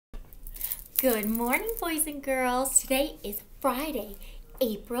Good morning, boys and girls. Today is Friday,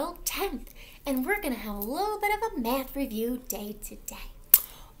 April 10th, and we're going to have a little bit of a math review day today.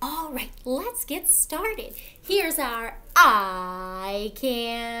 All right, let's get started. Here's our I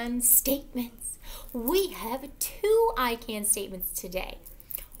can statements. We have 2 I can statements today.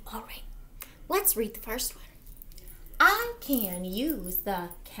 All right, let's read the first one. I can use the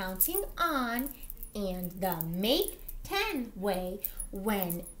counting on and the make 10 way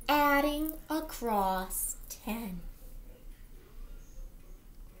when adding across 10.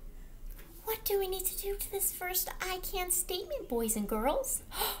 What do we need to do to this first I can statement, boys and girls?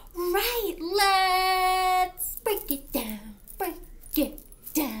 Right, let's break it down, break it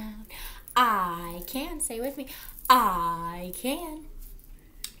down. I can, say with me, I can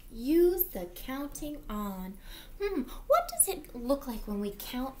use the counting on. What does it look like when we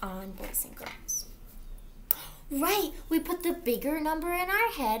count on, boys and girls? Right, we put the bigger number in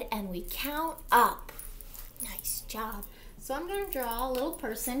our head and we count up. Nice job. So I'm going to draw a little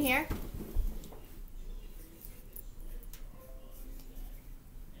person here.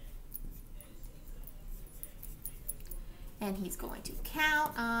 And he's going to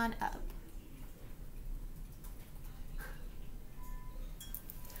count on up.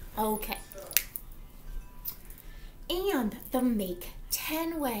 Okay. And the make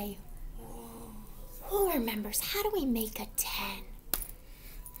 10 way. Who remembers, how do we make a 10?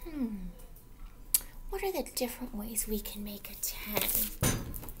 What are the different ways we can make a 10?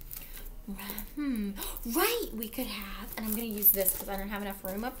 Right, we could have, and I'm going to use this because I don't have enough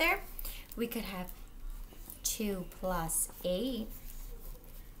room up there. We could have 2 plus 8.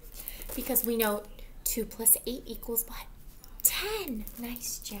 Because we know 2 plus 8 equals what? 10.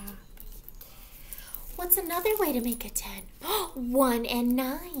 Nice job. What's another way to make a 10? 1 and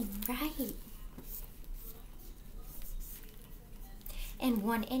 9, right. And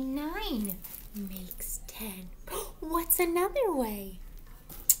 1 and 9 makes 10. What's another way?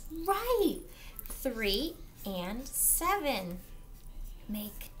 Right. 3 and 7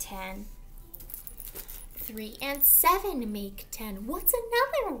 make 10. 3 and 7 make 10. What's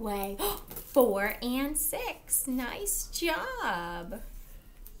another way? 4 and 6. Nice job.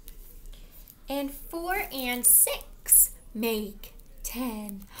 And 4 and 6 make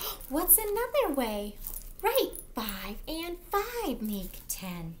 10. What's another way? Right, 5 and 5 make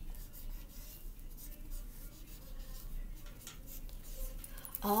 10.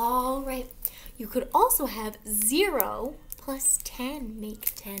 All right, you could also have 0 plus 10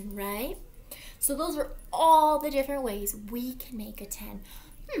 make 10, right? So those are all the different ways we can make a 10.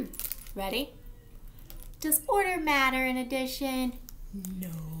 Ready? Does order matter in addition?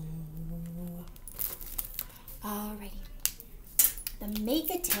 No. Alrighty. The make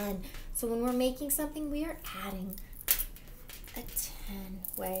a 10. So when we're making something, we are adding a 10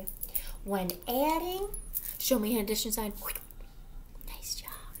 way. When adding, show me an addition sign. Nice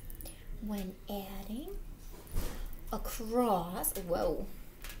job. When adding across,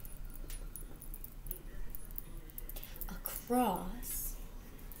 across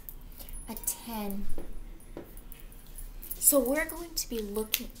a 10. So we're going to be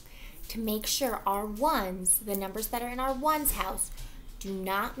looking to make sure our ones, the numbers that are in our ones house, do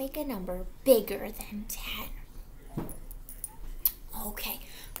not make a number bigger than 10. Okay,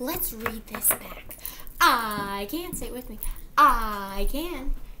 let's read this back. I can, say it with me, I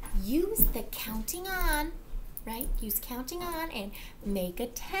can use the counting on, right? Use counting on and make a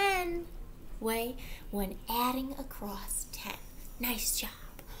 10 way when adding across 10. Nice job.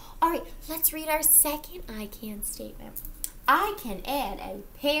 All right, let's read our second I can statement. I can add a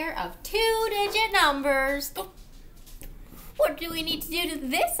pair of 2-digit numbers. What do we need to do to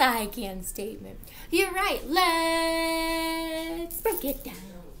this I can statement? You're right. Let's break it down.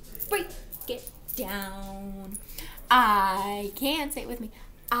 Break it down. I can, say it with me,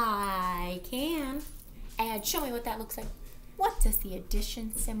 I can add. Show me what that looks like. What does the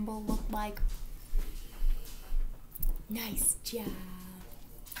addition symbol look like? Nice job.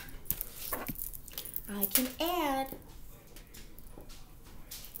 I can add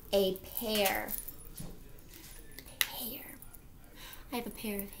a pair. I have a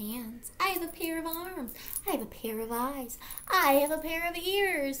pair of hands. I have a pair of arms. I have a pair of eyes. I have a pair of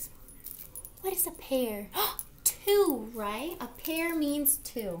ears. What is a pair? 2, right? A pair means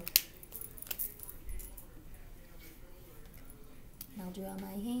 2. And I'll draw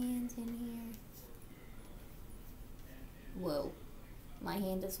my hands in here. Whoa. My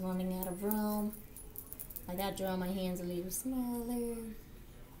hand is running out of room. I gotta draw my hands a little smaller.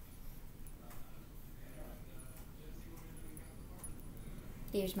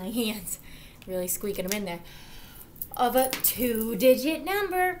 There's my hands. Really squeaking them in there. Of a 2-digit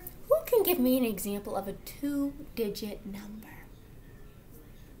number. Who can give me an example of a two-digit number?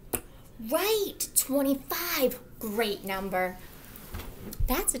 Right, 25. Great number.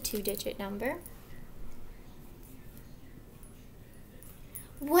 That's a two-digit number.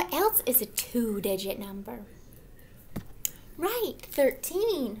 What else is a two-digit number? Right,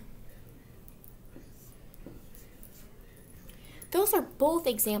 13. Those are both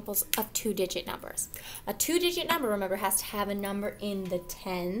examples of two-digit numbers. A two-digit number, remember, has to have a number in the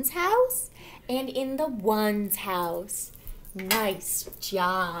tens house and in the ones house. Nice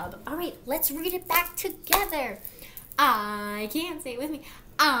job. All right, let's read it back together. I can, say it with me.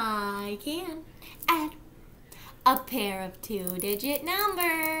 I can add a pair of two-digit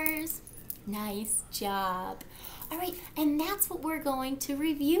numbers. Nice job. All right, and that's what we're going to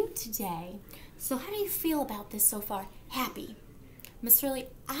review today. So how do you feel about this so far? Happy? Miss Hurley,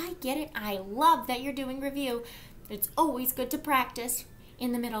 I get it. I love that you're doing review. It's always good to practice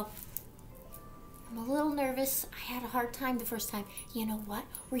in the middle. I'm a little nervous. I had a hard time the first time. You know what?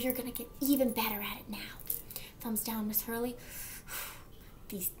 Well, you're going to get even better at it now. Thumbs down, Miss Hurley.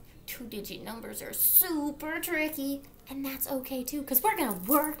 These two-digit numbers are super tricky, and that's okay too, because we're going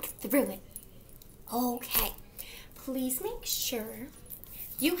to work through it. Okay. Please make sure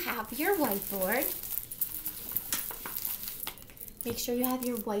you have your whiteboard. Make sure you have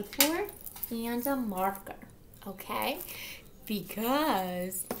your whiteboard and a marker, okay?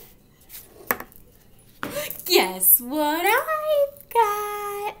 Because guess what I've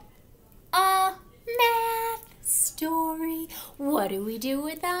got? A math story. What do we do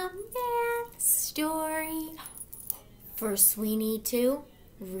with a math story? First, we need to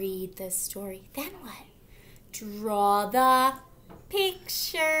read the story. Then what? Draw the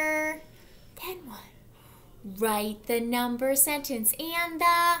picture. Then what? Write the number sentence and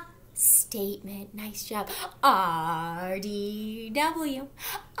the statement. Nice job. RDW.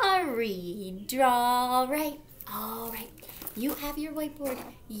 Read, draw, write. All right. You have your whiteboard.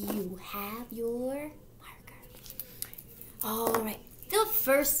 You have your marker. All right. The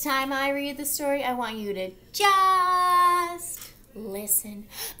first time I read the story, I want you to just listen.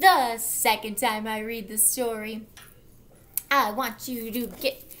 The second time I read the story, I want you to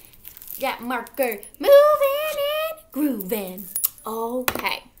get that marker moving and grooving.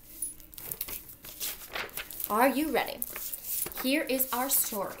 Okay. Are you ready? Here is our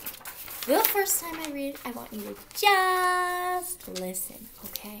story. The first time I read it, I want you to just listen,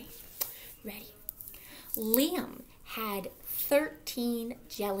 okay? Ready? Liam had 13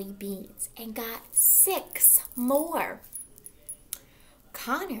 jelly beans and got 6 more.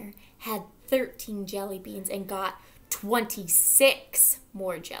 Connor had 13 jelly beans and got 26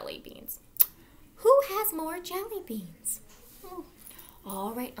 more jelly beans. Who has more jelly beans?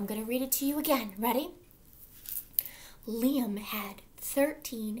 All right, I'm going to read it to you again. Ready? Liam had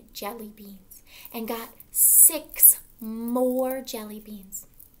 13 jelly beans and got 6 more jelly beans.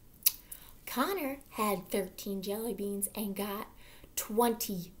 Connor had 13 jelly beans and got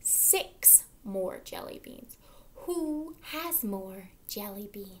 26 more jelly beans. Who has more jelly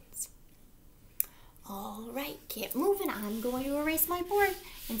beans? All right, get moving. I'm going to erase my board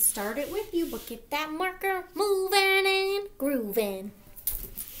and start it with you, but get that marker moving and grooving.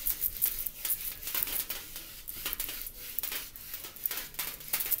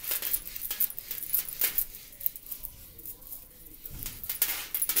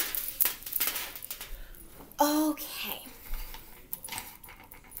 Okay.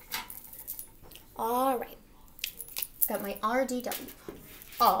 All right. Got my RDW.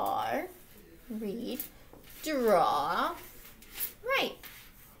 R, read, draw, write.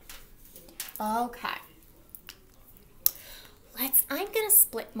 Okay. I'm going to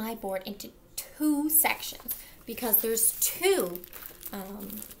split my board into 2 sections because there's 2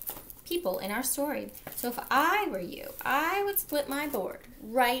 people in our story. So if I were you, I would split my board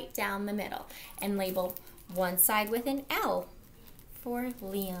right down the middle and label one side with an L for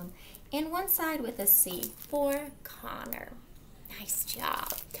Liam and one side with a C for Connor. Nice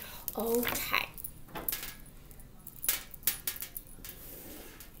job. Okay.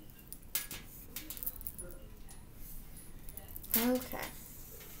 Okay.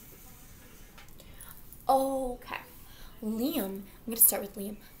 Liam, I'm going to start with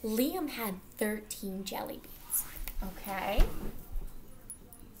Liam. Liam had 13 jelly beans. Okay.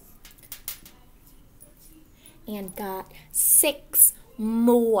 And got 6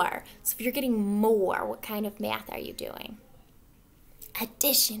 more. So if you're getting more, what kind of math are you doing?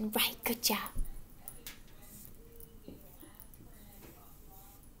 Addition, right? Good job.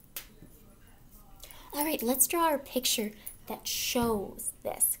 All right, let's draw our picture that shows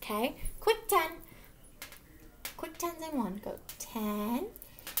this, okay? Quick 10. Quick 10s in one. Go 10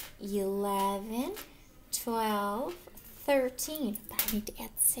 11, 12, 13. But I need to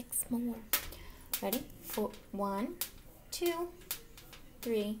add 6 more. Ready? 1, 2,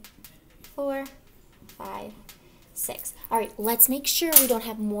 3, 4, 5, 6. All right, let's make sure we don't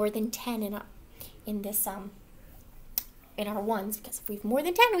have more than 10 in our ones, because if we have more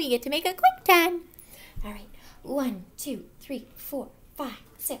than 10, we get to make a quick 10. All right, 1, 2, 3, 4, 5,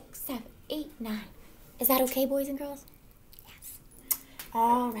 6, 7, 8, 9. Is that okay, boys and girls? Yes.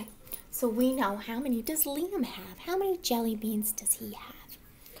 All right, so we know, how many does Liam have? How many jelly beans does he have?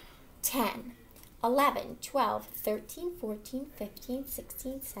 10, 11, 12, 13, 14, 15,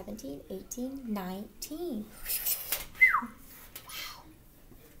 16, 17, 18, 19. Wow.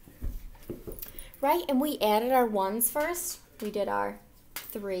 Right, and we added our ones first. We did our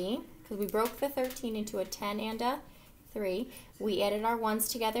 3, because we broke the 13 into a 10 and a 3. We added our ones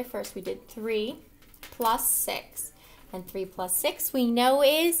together first. We did 3 plus 6. And 3 plus 6 we know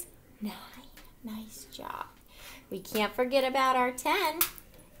is 9. Nice job. We can't forget about our 10.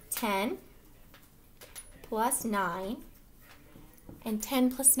 10 plus 9. And 10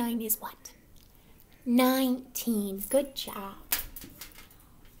 plus 9 is what? 19. Good job.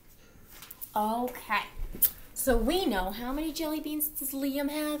 Okay. So we know, how many jelly beans does Liam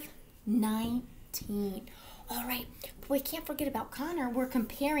have? 19. All right. But we can't forget about Connor. We're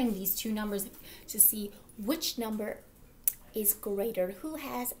comparing these two numbers to see which number is greater. Who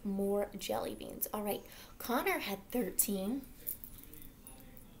has more jelly beans? All right. Connor had 13.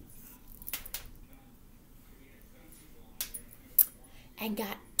 And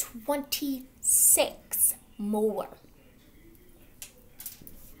got 26 more.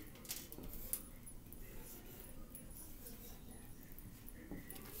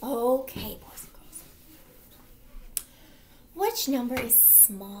 Okay, boys and girls. Which number is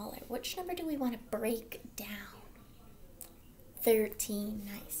smaller? Which number do we want to break down? 13.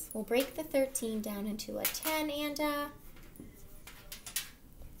 Nice. We'll break the 13 down into a 10 and a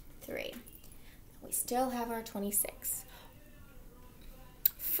 3. We still have our 26.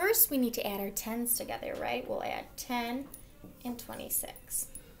 First, we need to add our 10s together, right? We'll add 10 and 26.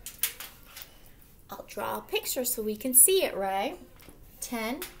 I'll draw a picture so we can see it, right?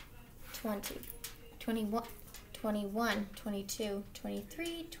 10, 20, 21, 21, 22,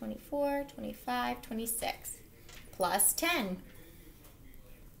 23, 24, 25, 26, plus 10.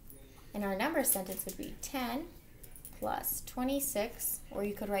 And our number sentence would be 10 plus 26, or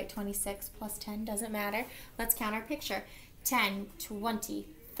you could write 26 plus 10, doesn't matter. Let's count our picture. 10, 20,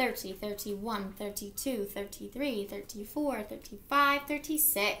 30, 31, 32, 33, 34, 35,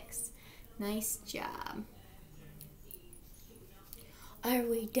 36. Nice job. Are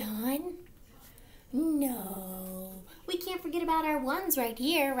we done? No. We can't forget about our ones right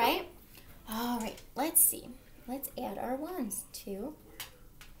here, right? All right, let's see. Let's add our ones. 2,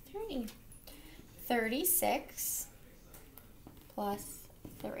 3. 36 plus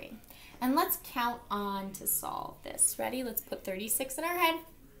 3. And let's count on to solve this. Ready? Let's put 36 in our head.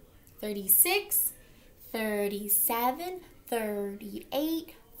 36, 37,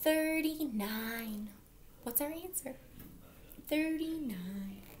 38, 39. What's our answer?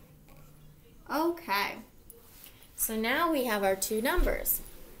 39. Okay. So now we have our two numbers,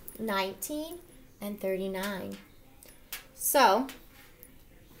 19 and 39. So,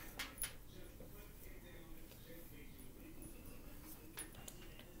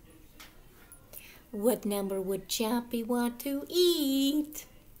 what number would Chappy want to eat?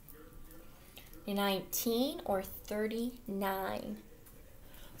 19 or 39?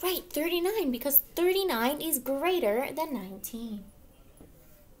 Right, 39, because 39 is greater than 19.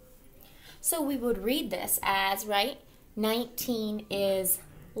 So we would read this as, right, 19 is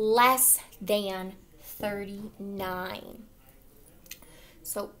less than 39.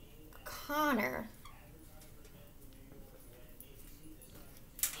 So Connor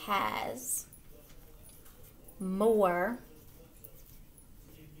has more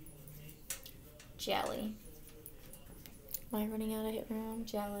jelly. Am I running out of room?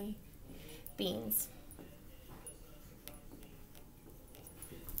 Jelly beans.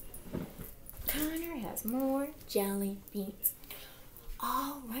 Connor has more jelly beans.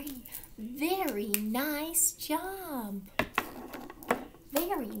 Alrighty. Very nice job.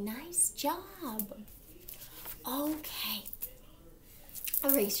 Very nice job. Okay.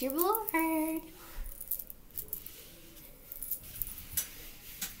 Erase your board.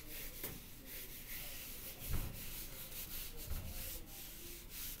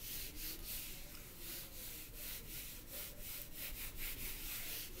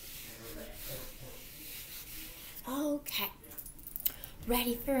 Okay,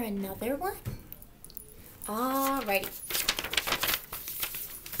 ready for another one? Alrighty.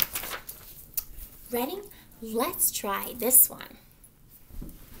 Ready? Let's try this one.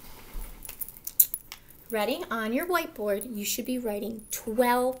 Ready? On your whiteboard, you should be writing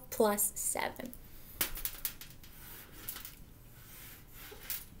 12 plus 7.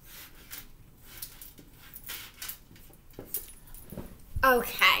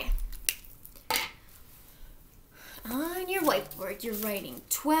 Okay. On your whiteboard, you're writing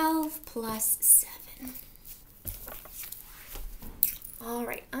 12 plus 7. All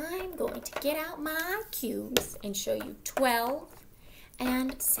right, I'm going to get out my cubes and show you 12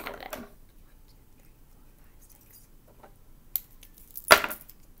 and 7.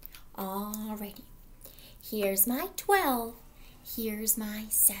 All righty. Here's my 12. Here's my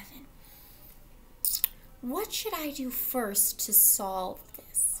 7. What should I do first to solve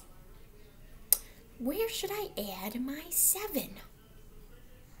this? Where should I add my 7?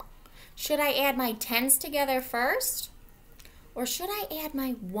 Should I add my 10s together first? Or should I add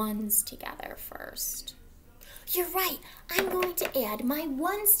my 1s together first? You're right. I'm going to add my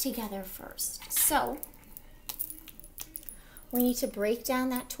 1s together first. So, we need to break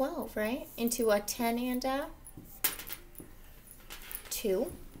down that 12, right? Into a 10 and a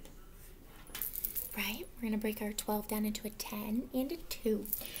 2. Right? We're going to break our 12 down into a 10 and a 2.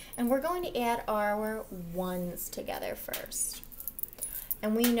 And we're going to add our 1s together first.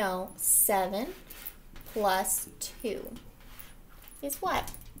 And we know 7 plus 2 is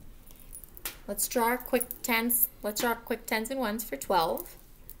what? Let's draw our quick 10s. Let's draw quick 10s and 1s for 12.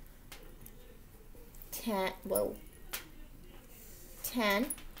 10,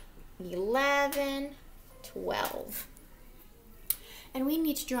 11, 12. And we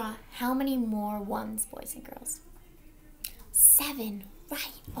need to draw how many more 1s, boys and girls? 7,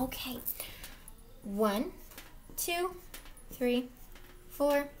 right, okay. 1, 2, 3,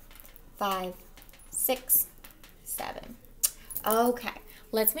 4, 5, 6, 7. Okay,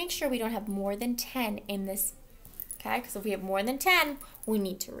 let's make sure we don't have more than 10 in this, okay? Because if we have more than 10, we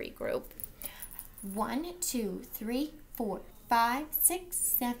need to regroup. 1, 2, 3, 4, 5, 6,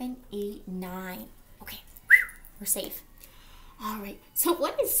 7, 8, 9. Okay, we're safe. All right, so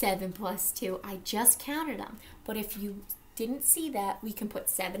what is 7 plus 2? I just counted them. But if you didn't see that, we can put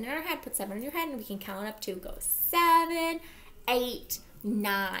 7 in our head, put 7 in your head, and we can count up to go 7, 8,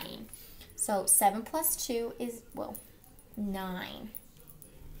 9. So 7 plus 2 is, well, 9.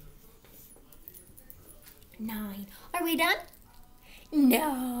 9. Are we done?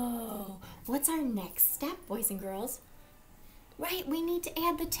 No. What's our next step, boys and girls? Right, we need to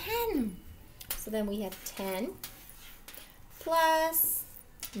add the 10. So then we have 10 plus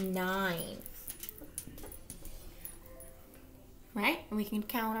 9. Right, and we can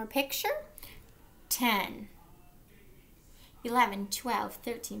count our picture. 10, 11, 12,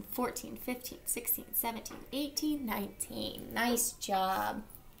 13, 14, 15, 16, 17, 18, 19. Nice job.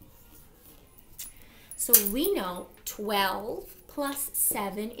 So we know 12 plus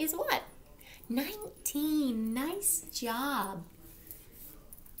 7 is what? 19. Nice job.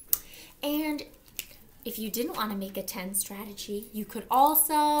 And if you didn't want to make a 10 strategy, you could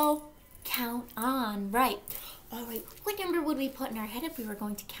also count on, right? All right, what number would we put in our head if we were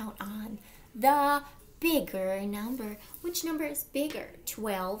going to count on? The bigger number. Which number is bigger,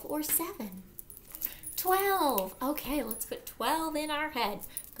 12 or 7? 12. Okay, let's put 12 in our head.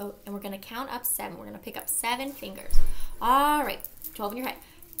 Go, and we're going to count up 7. We're going to pick up 7 fingers. All right, 12 in your head.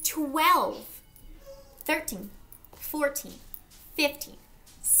 12, 13, 14, 15,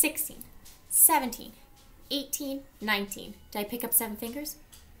 16, 17, 18, 19. Did I pick up 7 fingers?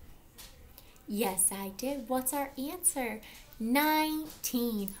 Yes, I did. What's our answer?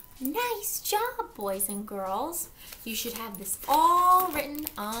 19. Nice job, boys and girls. You should have this all written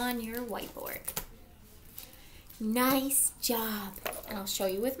on your whiteboard. Nice job. And I'll show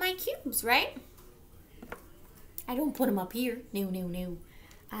you with my cubes, right? I don't put them up here. No, no, no.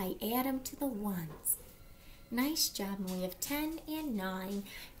 I add them to the 1s. Nice job. And we have 10 and 9.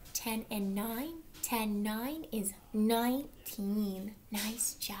 10 and 9. 10, 9 is 19.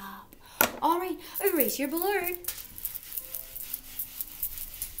 Nice job. All right, erase your board.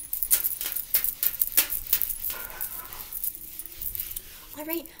 All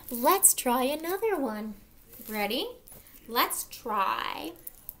right, let's try another one. Ready? Let's try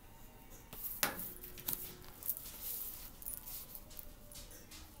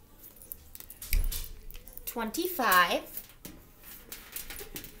 25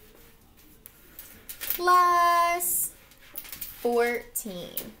 plus 14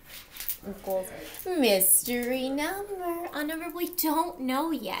 equals mystery number, a number we don't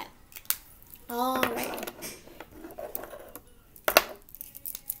know yet. All right.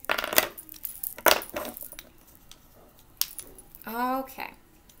 Okay.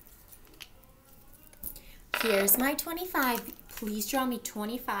 Here's my 25. Please draw me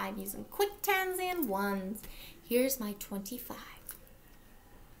 25 using quick 10s and 1s. Here's my 25.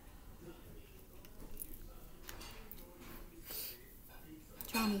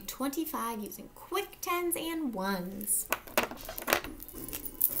 Draw me 25 using quick 10s and 1s.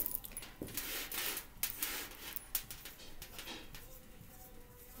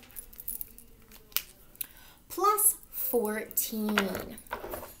 Plus 14.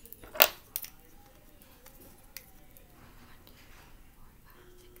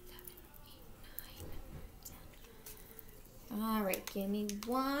 All right, give me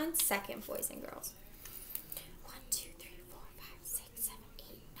 1 second, boys and girls. 1, 2, 3, 4, 5, 6, 7, 8,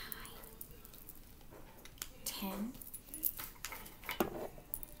 9,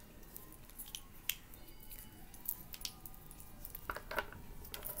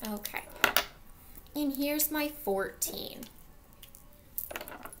 10. Okay. And here's my 14.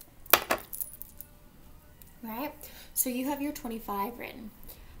 Right? So you have your 25 written.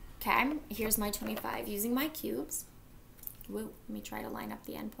 Okay, here's my 25 using my cubes. Whoa, let me try to line up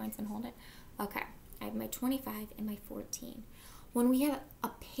the endpoints and hold it. Okay, I have my 25 and my 14. When we have a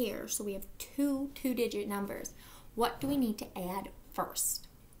pair, so we have two two-digit numbers, what do we need to add first?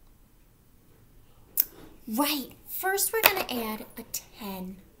 Right, first we're going to add a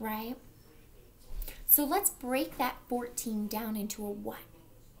 10, right? So let's break that 14 down into a what?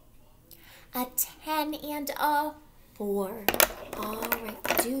 A 10 and a 4. All right,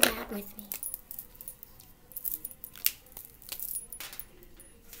 do that with me.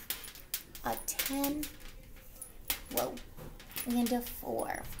 A 10, whoa, and a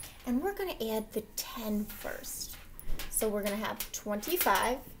 4. And we're going to add the 10 first. So we're going to have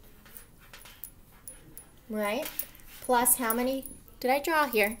 25, right? Plus how many did I draw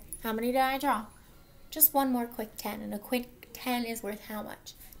here? How many did I draw? Just one more quick 10. And a quick 10 is worth how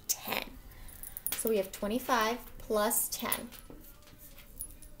much? 10. So we have 25 plus 10.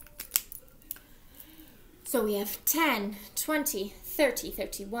 So we have 10, 20, 30,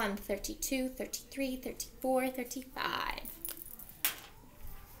 31, 32, 33, 34, 35.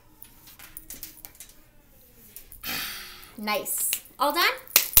 Nice. All done?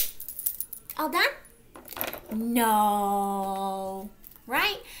 All done? No.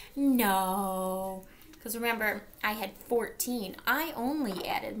 Right? No. Because remember, I had 14. I only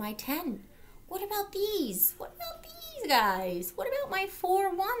added my 10. What about these? What about these guys? What about my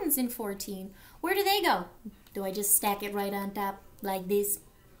 4 1s in 14? Where do they go? Do I just stack it right on top like this?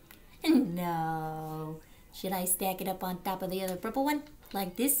 No. Should I stack it up on top of the other purple one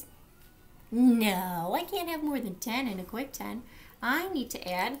like this? No, I can't have more than 10 in a quick 10. I need to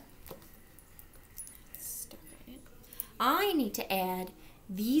add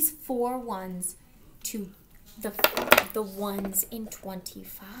these 4 1s to the ones in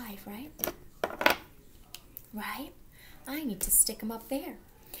 25, right? Right? I need to stick them up there.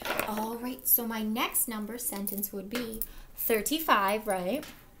 All right, so my next number sentence would be 35, right?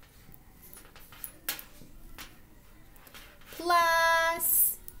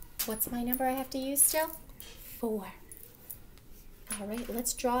 Plus, what's my number I have to use still? 4. All right,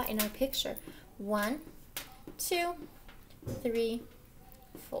 let's draw in our picture. 1, 2, 3,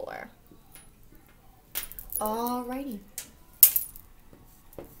 4. All righty.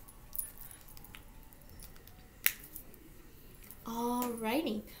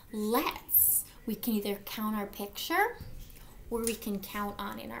 Alrighty, we can either count our picture or we can count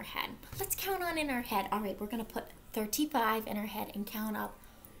on in our head. Let's count on in our head. All right, we're going to put 35 in our head and count up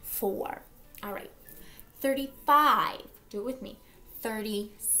 4. All right, 35, do it with me.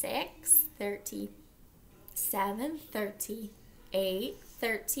 36, 37, 38,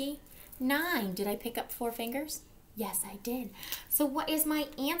 39. Did I pick up 4 fingers? Yes, I did. So what is my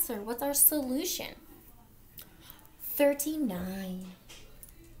answer? What's our solution? 39.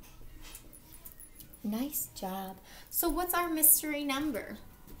 Nice job. So what's our mystery number?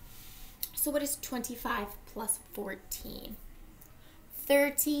 So what is 25 plus 14?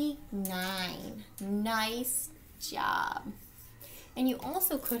 39. Nice job. And you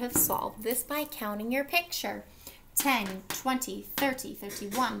also could have solved this by counting your picture. 10, 20, 30,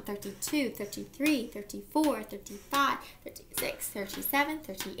 31, 32, 33, 34, 35, 36, 37,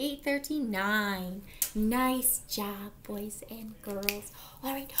 38, 39. Nice job, boys and girls.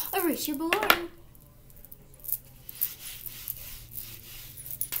 All right, erase your board.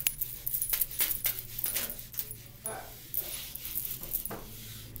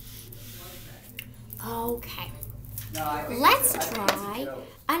 Okay, let's try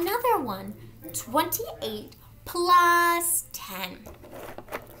another one. 28 plus 10.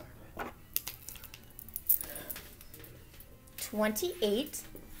 28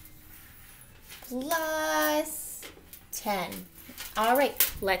 plus 10. All right,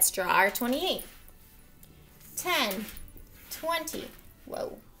 let's draw our 28. 10, 20,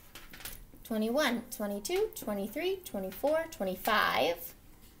 whoa, 21, 22, 23, 24, 25,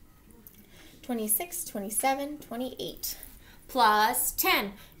 26, 27, 28, plus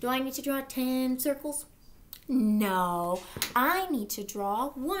 10. Do I need to draw 10 circles? No, I need to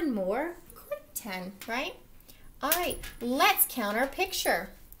draw one more quick 10, right? All right, let's count our picture.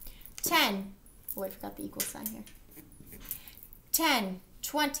 10, oh, I forgot the equal sign here. 10,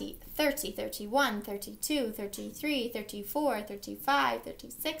 20, 30, 31, 32, 33, 34, 35,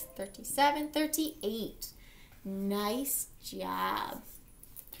 36, 37, 38. Nice job.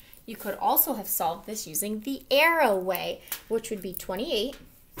 You could also have solved this using the arrow way, which would be 28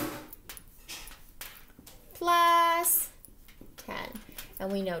 plus 10.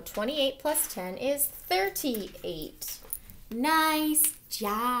 And we know 28 plus 10 is 38. Nice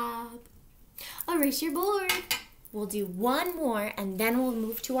job. Erase your board. We'll do one more and then we'll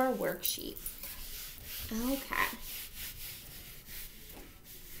move to our worksheet. Okay.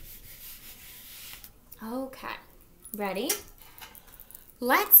 Okay. Ready?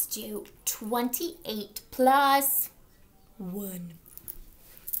 Let's do 28 plus 1.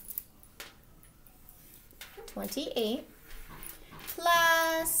 28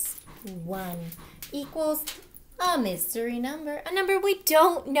 plus 1 equals a mystery number, a number we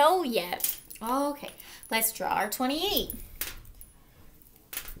don't know yet. Okay, let's draw our 28.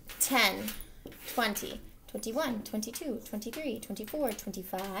 10, 20, 21, 22, 23, 24,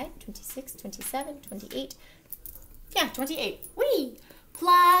 25, 26, 27, 28. Yeah, 28. Whee!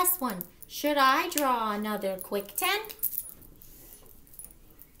 Plus 1. Should I draw another quick 10?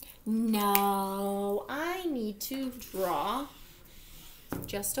 No, I need to draw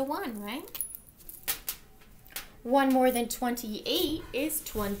just a 1, right? 1 more than 28 is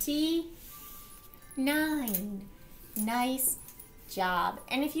 29. Nice job.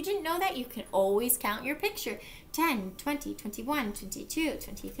 And if you didn't know that, you can always count your picture. 10, 20, 21, 22,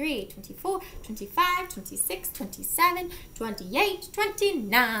 23, 24, 25, 26, 27, 28,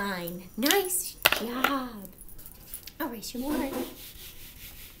 29. Nice job. Erase your board.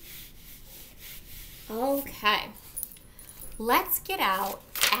 Okay. Let's get out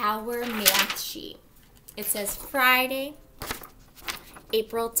our math sheet. It says Friday,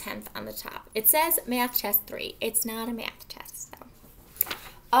 April 10th on the top. It says math test 3. It's not a math test,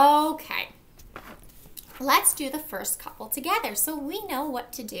 though. Okay. Let's do the first couple together so we know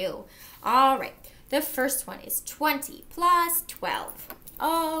what to do. All right. The first one is 20 plus 12.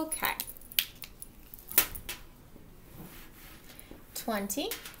 Okay. 20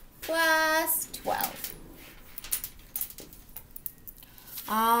 plus 12.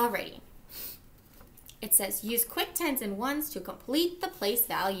 Alrighty. It says use quick tens and ones to complete the place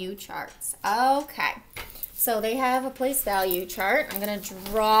value charts. Okay. So they have a place value chart. I'm going to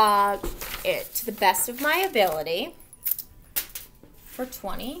draw it to the best of my ability for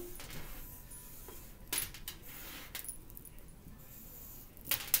 20.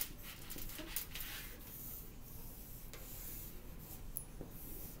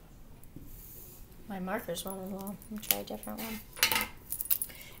 My marker's running low. Let me try a different one.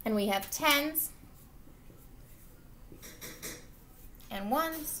 And we have tens and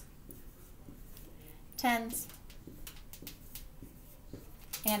ones, tens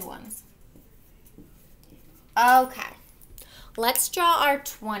and ones. Okay, let's draw our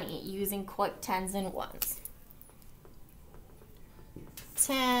 20 using quick tens and ones.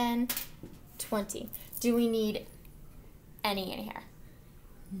 10, 20. Do we need any in here?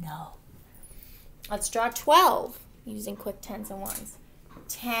 No. Let's draw 12 using quick tens and ones.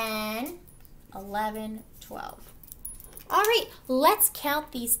 10, 11, 12. All right, let's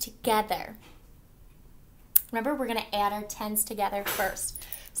count these together. Remember, we're going to add our tens together first.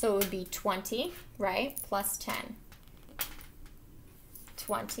 So it would be 20, right, plus 10.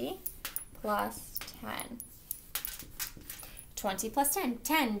 20 plus 10. 20 plus 10.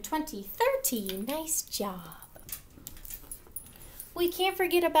 10, 20, 30. Nice job. We can't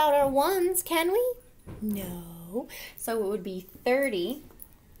forget about our ones, can we? No. So it would be 30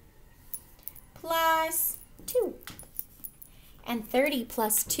 plus 2. And 30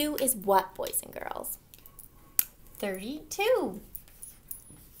 plus 2 is what, boys and girls? 32.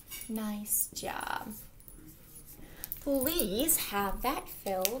 Nice job. Please have that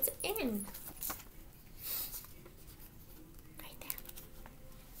filled in. Right there.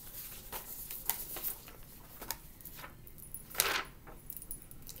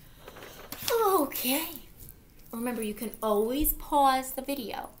 Okay. Remember, you can always pause the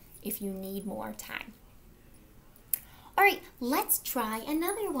video if you need more time. All right, let's try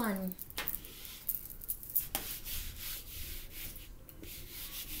another one.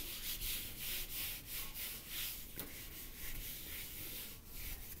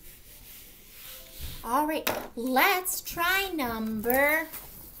 All right, let's try number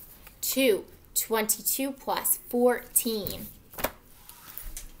 2. 22 plus 14.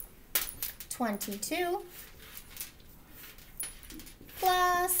 22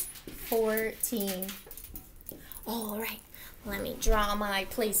 plus 14. All right, let me draw my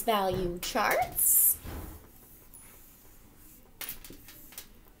place value charts.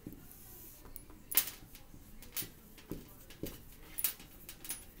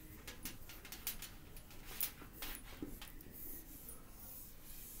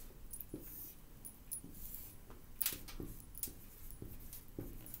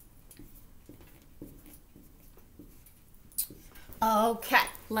 Okay,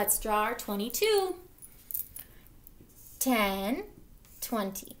 let's draw our 22. 10,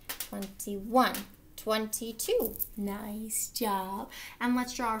 20, 21, 22. Nice job. And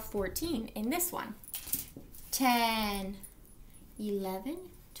let's draw our 14 in this one. 10, 11,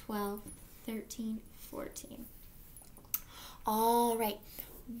 12, 13, 14. All right,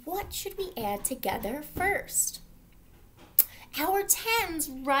 what should we add together first? Our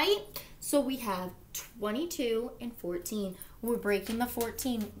 10s, right? So we have 22 and 14. We're breaking the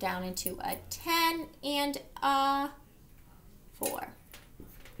 14 down into a 10 and a 4.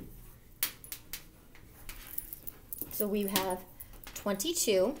 So we have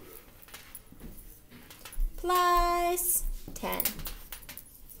 22 plus 10.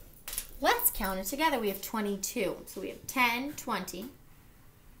 Let's count it together. We have 22. So we have 10, 20,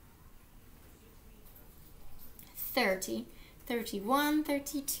 30, 31,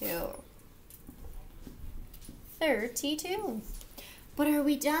 32. 32. But are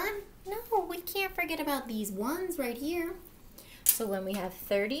we done? No, we can't forget about these ones right here. So when we have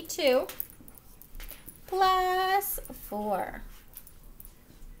 32 plus 4,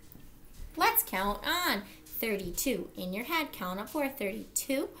 let's count on 32. In your head, count up for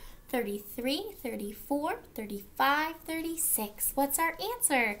 32, 33, 34, 35, 36. What's our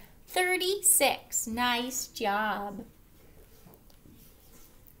answer? 36. Nice job.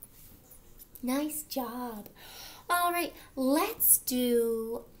 Nice job. All right, let's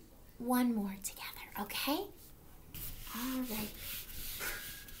do one more together, okay? All right.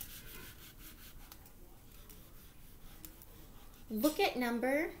 Look at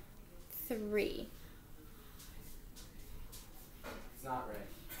number 3. It's not right.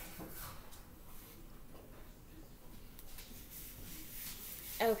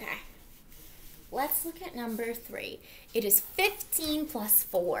 Okay. Let's look at number 3. It is 15 plus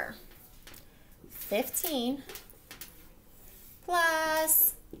 4. 15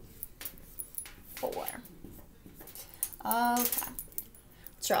 plus 4. Okay. Let's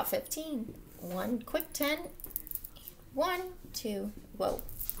draw 15. One quick 10. 1, 2, whoa.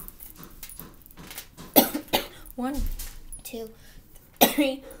 1, 2,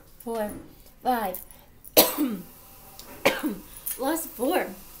 3, 4, 5. Plus 4.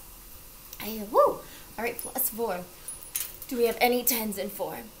 Woo! All right, plus 4. Do we have any 10s in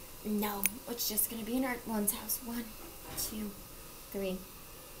 4? No, it's just going to be in our one's house. 1, 2, 3,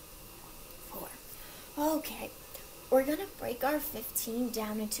 4. Okay, we're going to break our 15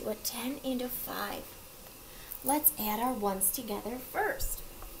 down into a 10 and a 5. Let's add our ones together first.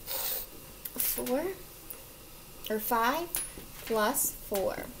 4 or 5 plus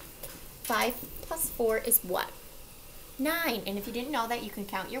 4. 5 plus 4 is what? 9. And if you didn't know that, you can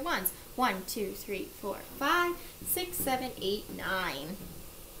count your ones. 1, 2, 3, 4, 5, 6, 7, 8, 9.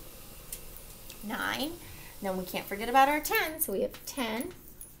 9. Then we can't forget about our 10. So we have 10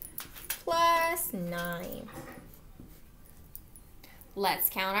 plus 9. Let's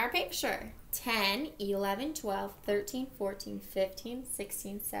count our picture. 10, 11, 12, 13, 14, 15,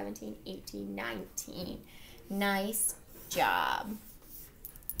 16, 17, 18, 19. Nice job.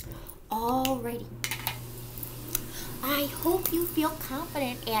 Alrighty. I hope you feel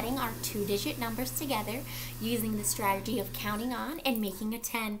confident adding our 2-digit numbers together using the strategy of counting on and making a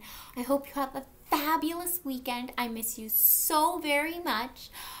 10. I hope you have a fabulous weekend. I miss you so very much.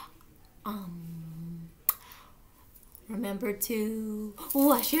 Remember to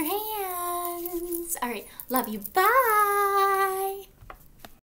wash your hands. All right, love you. Bye.